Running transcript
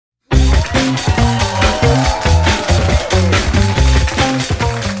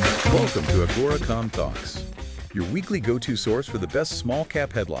AGORACOM Talks, your weekly go-to source for the best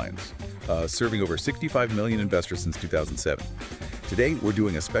small-cap headlines, serving over 65 million investors since 2007. Today, we're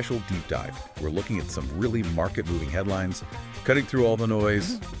doing a special deep dive. We're looking at some really market-moving headlines, cutting through all the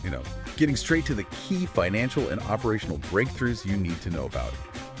noise, getting straight to the key financial and operational breakthroughs you need to know about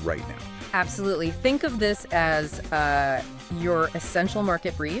right now. Absolutely. Think of this as your essential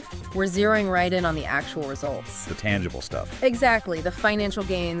market brief. We're zeroing right in on the actual results. The tangible stuff. Exactly. The financial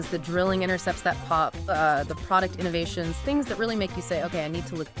gains, the drilling intercepts that pop, the product innovations, things that really make you say, okay, I need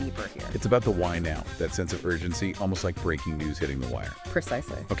to look deeper here. It's about the why now, that sense of urgency, almost like breaking news hitting the wire.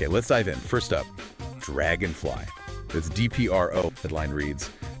 Precisely. Okay, let's dive in. First up, Draganfly. That's DPRO. Headline reads,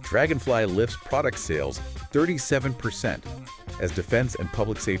 Draganfly lifts product sales 37% as defense and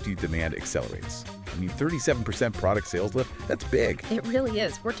public safety demand accelerates. I mean, 37% product sales lift, that's big. It really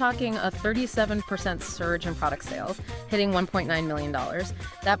is. We're talking a 37% surge in product sales, hitting $1.9 million.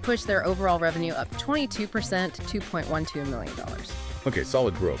 That pushed their overall revenue up 22% to $2.12 million. Okay,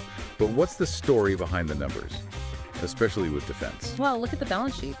 solid growth. But what's the story behind the numbers, especially with defense? Well, look at the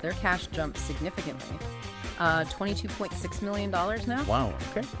balance sheet. Their cash jumped significantly. $22.6 million now. Wow,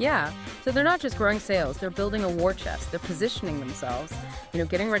 okay. Yeah, so they're not just growing sales, they're building a war chest. They're positioning themselves,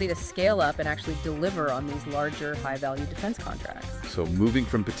 getting ready to scale up and actually deliver on these larger, high-value defense contracts. So moving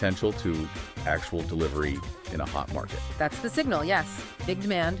from potential to actual delivery in a hot market. That's the signal, yes. Big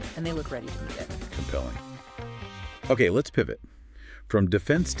demand, and they look ready to meet it. Compelling. Okay, let's pivot. From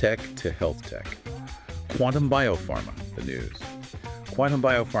defense tech to health tech. Quantum BioPharma, the news. Quantum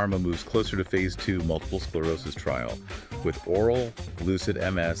BioPharma moves closer to phase 2 multiple sclerosis trial with oral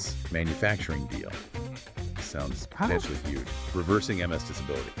Lucid-MS manufacturing deal. Sounds potentially huge. Reversing MS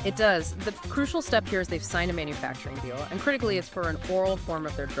disability. It does. The crucial step here is they've signed a manufacturing deal, and critically it's for an oral form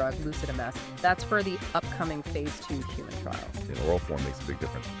of their drug, Lucid-MS. That's for the upcoming phase 2 human trials. The oral form makes a big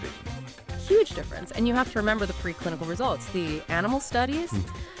difference for patients. Huge difference. And you have to remember the preclinical results. The animal studies,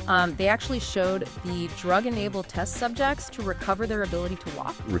 they actually showed the drug-enabled test subjects to recover their ability to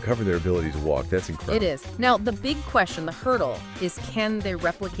walk. Recover their ability to walk. That's incredible. It is. Now, the big question, the hurdle, is can they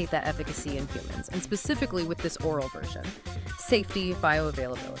replicate that efficacy in humans? And specifically with this oral version. Safety,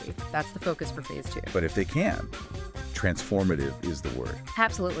 bioavailability. That's the focus for phase 2. But if they can, transformative is the word.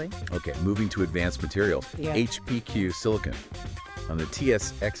 Absolutely. Okay, moving to advanced materials. Yeah. HPQ silicon. On the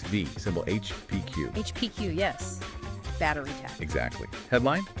TSXV, symbol HPQ. HPQ, yes. Battery tech. Exactly.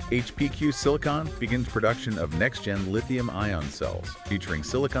 Headline, HPQ Silicon begins production of next-gen lithium-ion cells featuring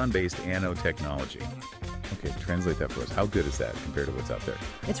silicon-based anode technology. Okay, translate that for us. How good is that compared to what's out there?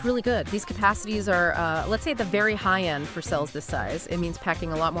 It's really good. These capacities are, let's say, at the very high end for cells this size. It means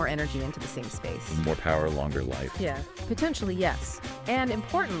packing a lot more energy into the same space. More power, longer life. Yeah, potentially, yes. And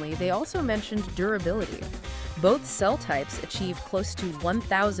importantly, they also mentioned durability. Both cell types achieve close to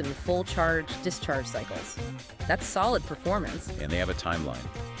 1,000 full charge-discharge cycles. That's solid performance. And they have a timeline.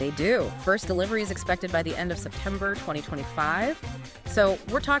 They do. First delivery is expected by the end of September 2025. So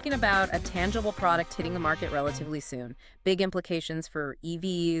we're talking about a tangible product hitting the market relatively soon. Big implications for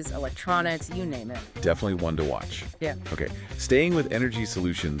EVs, electronics, you name it. Definitely one to watch. Yeah. Okay, staying with energy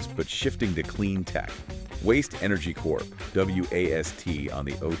solutions, but shifting to clean tech. Waste Energy Corp, WAST on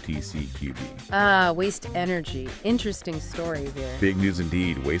the OTCQB. Waste Energy. Interesting story here. Big news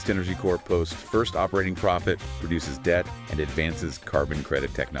indeed. Waste Energy Corp posts first operating profit, reduces debt, and advances carbon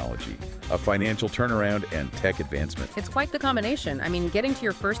credit technology. A financial turnaround and tech advancement. It's quite the combination. I mean, getting to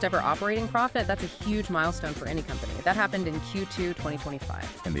your first ever operating profit, that's a huge milestone for any company. That happened in Q2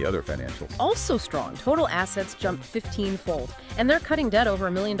 2025. And the other financials. Also strong. Total assets jumped 15-fold. And they're cutting debt over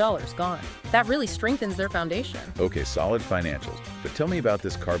 $1 million. Gone. That really strengthens their foundation. Okay, solid financials. But tell me about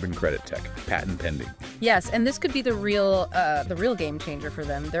this carbon credit tech, patent pending. Yes, and this could be the real game changer for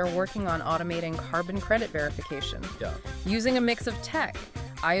them. They're working on automating carbon credit verification. Yeah. Using a mix of tech,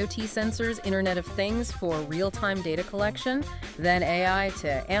 IoT sensors, Internet of Things for real-time data collection, then AI to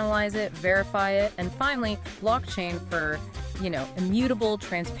analyze it, verify it, and finally, blockchain for, immutable,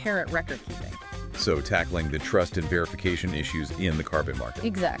 transparent record keeping. So tackling the trust and verification issues in the carbon market.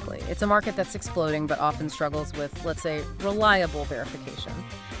 Exactly. It's a market that's exploding but often struggles with, let's say, reliable verification.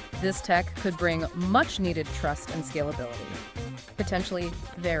 This tech could bring much-needed trust and scalability. Potentially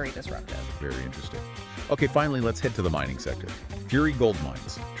very disruptive. Very interesting. Okay, finally, let's head to the mining sector. Fury Gold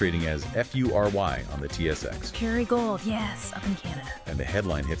Mines, trading as FURY on the TSX. Fury Gold, yes, up in Canada. And the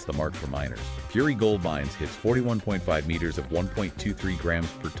headline hits the mark for miners. Fury Gold Mines hits 41.5 meters of 1.23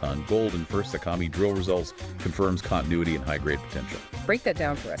 grams per ton gold in first Sakami drill results, confirms continuity and high-grade potential. Break that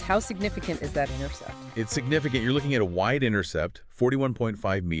down for us. How significant is that intercept? It's significant. You're looking at a wide intercept,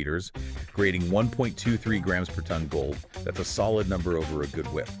 41.5 meters, grading 1.23 grams per ton gold. That's a solid number over a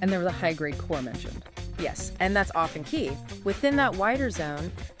good width. And there was a high-grade core mentioned. Yes, and that's often key. Within that wider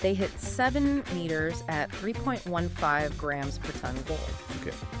zone, they hit 7 meters at 3.15 grams per ton gold.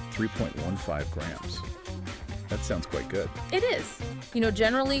 Okay, 3.15 grams. That sounds quite good. It is. You know,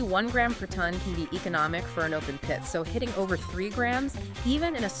 generally 1 gram per ton can be economic for an open pit, so hitting over 3 grams,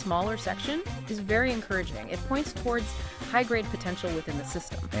 even in a smaller section, is very encouraging. It points towards high-grade potential within the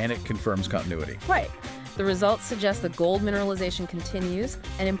system. And it confirms continuity. Right. The results suggest the gold mineralization continues,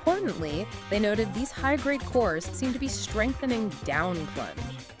 and importantly, they noted these high-grade cores seem to be strengthening down plunge.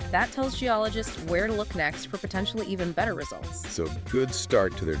 That tells geologists where to look next for potentially even better results. So good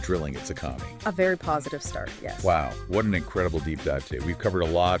start to their drilling at Sakami. A very positive start, yes. Wow, what an incredible deep dive today. We've covered a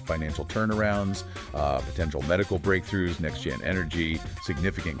lot: financial turnarounds, potential medical breakthroughs, next-gen energy,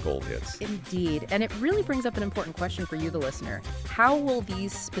 significant gold hits. Indeed, and it really brings up an important question for you, the listener. How will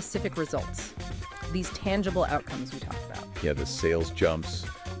these specific results, these tangible outcomes we talked about? Yeah, the sales jumps,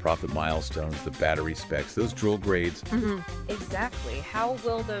 profit milestones, the battery specs, those drill grades. Exactly. How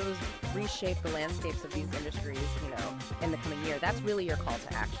will those reshape the landscapes of these industries, in the coming year? That's really your call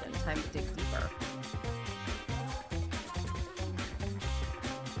to action. Time to dig deeper.